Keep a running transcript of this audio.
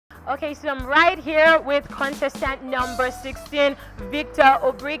Okay, so I'm right here with contestant number 16, Victor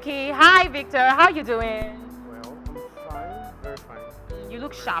Obriki. Hi, Victor. How you doing? Well, I'm fine, very fine. You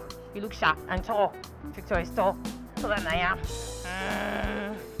look sharp. You look sharp and tall. Victor is tall. Taller than I am.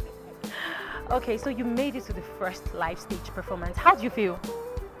 Okay, so you made it to the first live stage performance. How do you feel?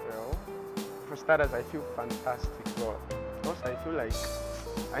 Well, for starters, I feel fantastic, but also I feel like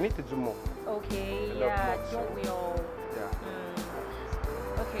I need to do more. Okay, A lot yeah, more, don't we all? Yeah.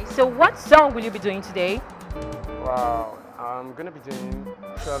 Okay, so what song will you be doing today? Wow, I'm gonna be doing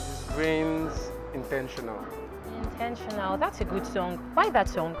Travis Green's Intentional. Intentional, that's a good song. Why that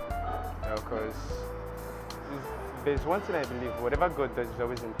song? Because there's one thing I believe, whatever God does is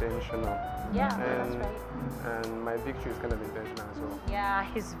always intentional. Yeah, that's right. And my victory is gonna be intentional as well. Yeah,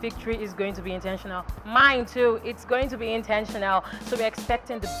 his victory is going to be intentional. Mine too, it's going to be intentional. So we're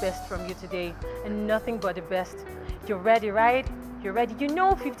expecting the best from you today and nothing but the best. You're ready, right? You're ready. You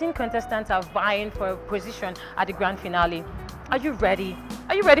know 15 contestants are vying for a position at the grand finale. Are you ready?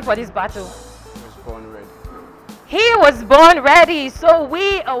 Are you ready for this battle? I was born ready. He was born ready, so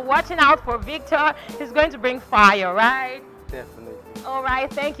we are watching out for Victor. He's going to bring fire, right? Definitely. All right,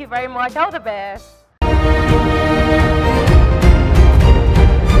 thank you very much. All the best.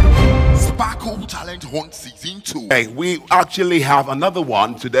 Sparkle Talent Hunt Season 2. Hey, we actually have another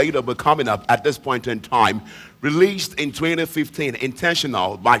one today that will be coming up at this point in time. Released in 2015,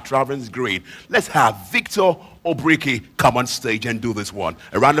 Intentional by Travis Green. Let's have Victor Obriki come on stage and do this one.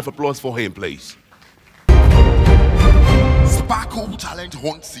 A round of applause for him, please. Sparkle Talent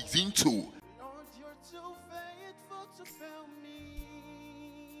Hunt Season 2. Lord, you're too faithful to fail me.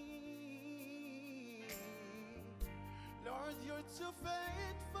 Lord, you're too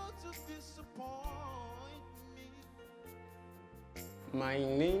faithful to disappoint me. My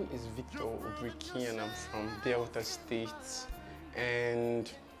name is Victor Obriki and I'm from Delta State. And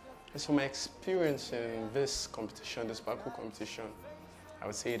as for my experience in this competition, the Sparkle competition, I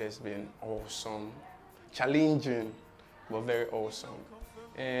would say it has been awesome, challenging, but very awesome.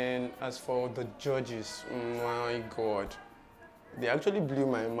 And as for the judges, my God, they actually blew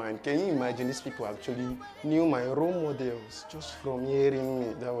my mind. Can you imagine these people actually knew my role models just from hearing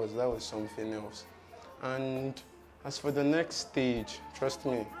me? That was something else. And as for the next stage, trust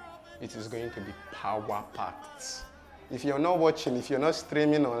me, it is going to be power-packed. If you're not watching, if you're not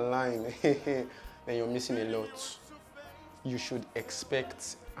streaming online, then you're missing a lot. You should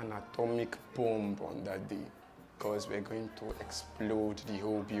expect an atomic bomb on that day, because we're going to explode the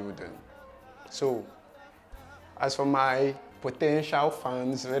whole building. So, as for my potential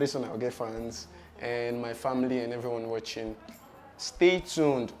fans, very soon I'll get fans, and my family and everyone watching, stay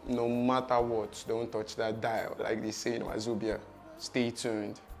tuned no matter what. Don't touch that dial, like they say in Wazubia. Stay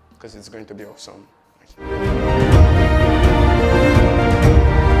tuned, because it's going to be awesome.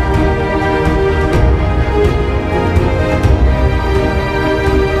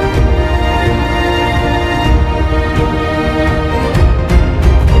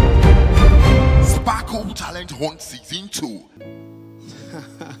 Talent Hunt Season 2.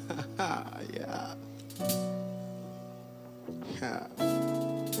 Yeah.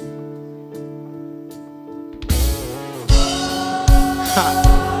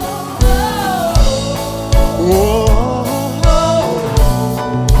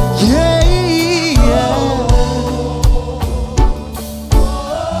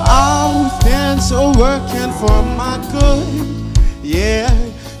 All things are working for my good, yeah,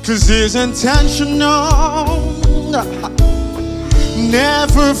 'cause it's intentional,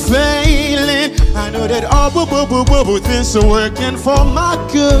 never failing. I know that all things are working for my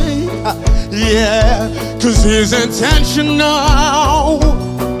good, yeah, 'cause it's intentional,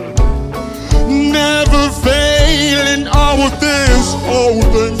 never failing. All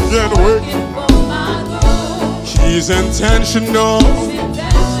things can work. He's intentional,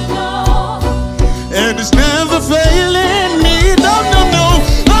 and it's never failing me. No.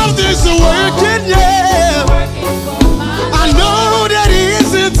 All things are working, yeah. I know that he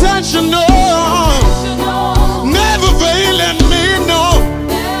is intentional, never failing me, no.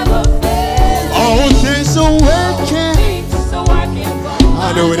 All things are working.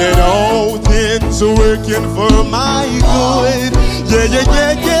 I know that all things are working for my good. Yeah.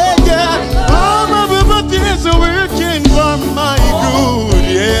 All my things are working for my good,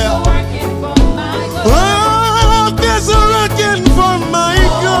 yeah. All things are working for my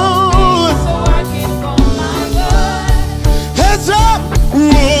good. Heads up,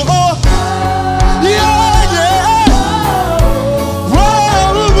 whoa, yeah. Whoa,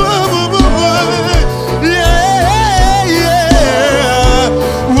 yeah.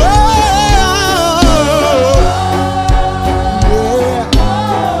 Whoa, yeah.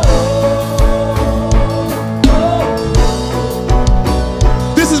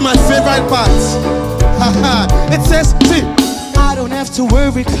 have to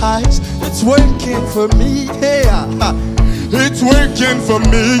worry, cause it's working for me, yeah. It's working for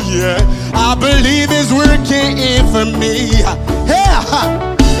me, yeah. I believe it's working for me, yeah.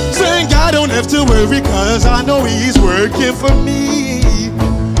 Saying I don't have to worry, cause I know he's working for me.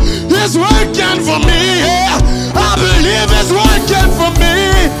 It's working for me, yeah. I believe it's working for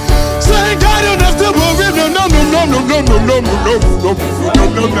me. Saying I don't have to worry, no.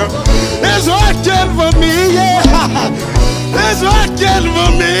 It's working for me, yeah. It's working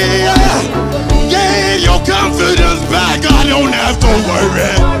for me, yeah. Gain your confidence back, I don't have to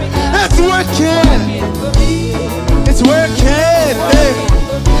worry. It's working. It's working, yeah.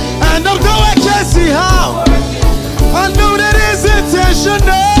 And although I can't see how, I know that it's intentional.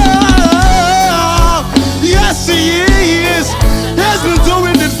 Yes, he is. He's been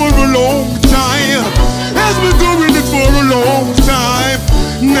doing it for a long time. He's been doing it for a long time.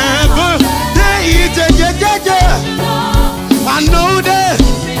 Never, yeah. I know that.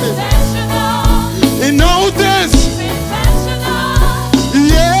 He knows this.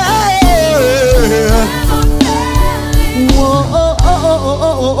 Yeah.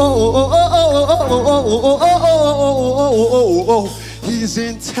 He's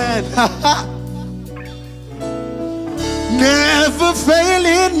intent. Never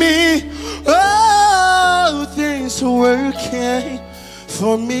failing me. Oh, things are working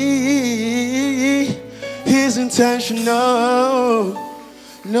for me. He's intentional.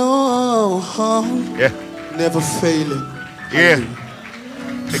 No, Yeah. never failing. Yeah.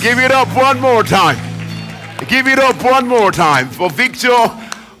 Give it up one more time. Give it up one more time for Victor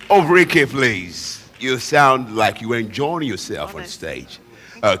Obriki, please. You sound like you were enjoying yourself on stage.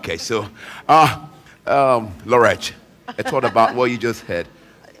 Okay, so, Lorette, I thought about what you just heard.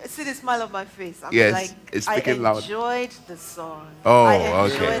 See the smile on my face. Yes, like, it's speaking loud. I enjoyed the song. Oh, I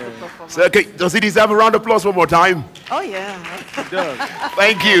enjoyed okay. the performance. So, okay, does it deserve a round of applause one more time? Oh, yeah.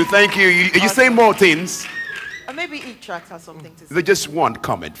 Thank you, thank you. You say more things. Maybe each track has something to say. There's just one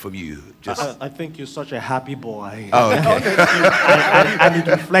comment from you. Just. I think you're such a happy boy. Oh, okay. and it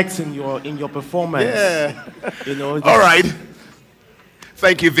reflects in your performance. Yeah. You know. All right.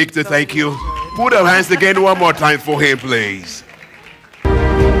 Thank you, Victor. Thank you. Put our hands again one more time for him, please.